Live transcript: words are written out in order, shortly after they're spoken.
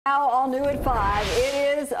Now, all new at 5,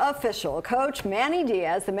 it is official. Coach Manny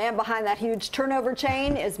Diaz, the man behind that huge turnover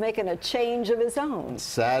chain, is making a change of his own.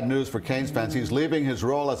 Sad news for Canes fans. He's leaving his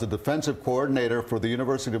role as a defensive coordinator for the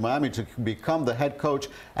University of Miami to become the head coach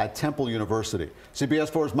at Temple University. CBS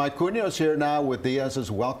 4's Mike Cunha is here now with Diaz's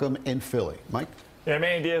welcome in Philly. Mike? Yeah,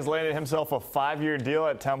 Manny Diaz landed himself a 5-year deal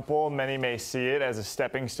at Temple. Many may see it as a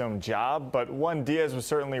stepping stone job, but one Diaz was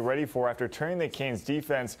certainly ready for after turning the Canes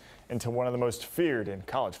defense into one of the most feared in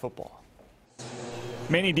college football.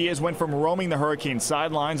 Manny Diaz went from roaming the Hurricanes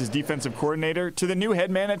sidelines as defensive coordinator to the new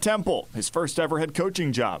head man at Temple, his first ever head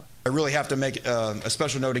coaching job. I really have to make a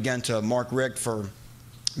special note again to Mark Richt for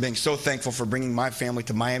being so thankful for bringing my family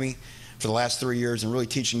to Miami for the last 3 years and really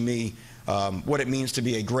teaching me what it means to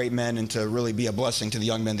be a great man and to really be a blessing to the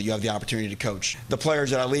young men that you have the opportunity to coach. The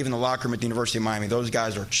players that I leave in the locker room at the University of Miami, those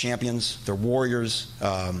guys are champions, they're warriors.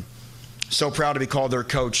 So proud to be called their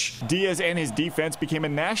coach. Diaz and his defense became a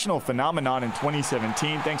national phenomenon in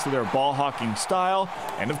 2017 thanks to their ball hawking style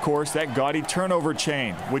and, of course, that gaudy turnover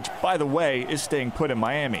chain, which, by the way, is staying put in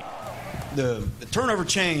Miami. The turnover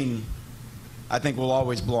chain, I think, will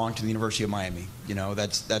always belong to the University of Miami. You know,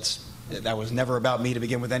 that was never about me to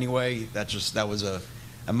begin with anyway. That was a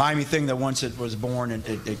Miami thing that once it was born,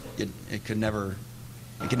 it could never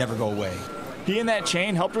go away. He and that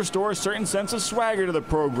chain helped restore a certain sense of swagger to the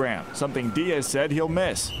program, something Diaz said he'll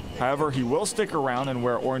miss. However, he will stick around and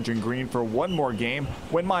wear orange and green for one more game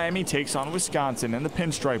when Miami takes on Wisconsin in the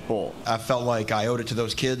Pinstripe Bowl. I felt like I owed it to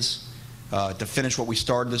those kids to finish what we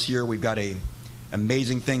started this year. We've got an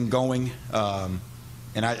amazing thing going,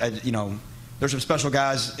 and you know, there's some special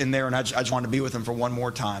guys in there, and I just wanted to be with them for one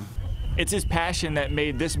more time. It's his passion that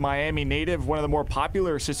made this Miami native one of the more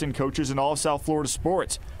popular assistant coaches in all of South Florida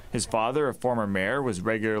sports. His father, a former mayor, was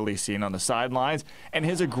regularly seen on the sidelines, and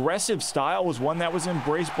his aggressive style was one that was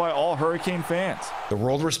embraced by all Hurricane fans. The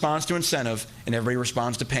world responds to incentive, and everybody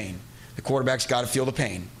responds to pain. The quarterback's got to feel the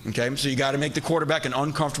pain, okay? So you got to make the quarterback an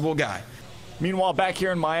uncomfortable guy. Meanwhile, back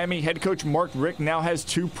here in Miami, head coach Mark Richt now has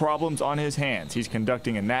two problems on his hands. He's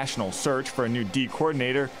conducting a national search for a new D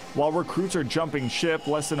coordinator, while recruits are jumping ship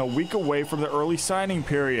less than a week away from the early signing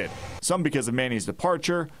period. Some because of Manny's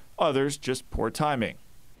departure, others just poor timing.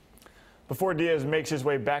 Before Diaz makes his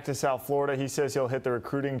way back to South Florida, he says he'll hit the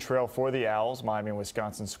recruiting trail for the Owls. Miami and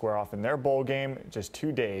Wisconsin square off in their bowl game just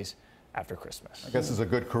 2 days after Christmas. I guess it's a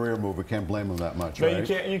good career move. We can't blame him that much, no,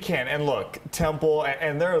 right? You can't. And look, Temple,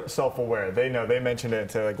 and they're self-aware. They know. They mentioned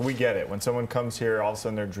it. Like, we get it. When someone comes here, all of a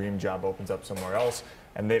sudden their dream job opens up somewhere else,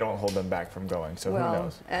 and they don't hold them back from going. So well, who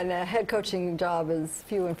knows? And a head coaching job is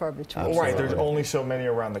few and far between. Absolutely. Right. There's only so many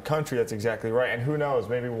around the country. That's exactly right. And who knows?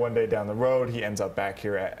 Maybe one day down the road, he ends up back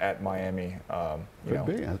here at Miami. Could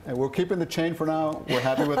be. And we're keeping the chain for now. We're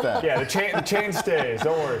happy with that. Yeah, the chain stays.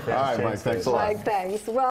 Don't worry, fans. All right, Mike. Thanks a lot. Mike, thanks. Well.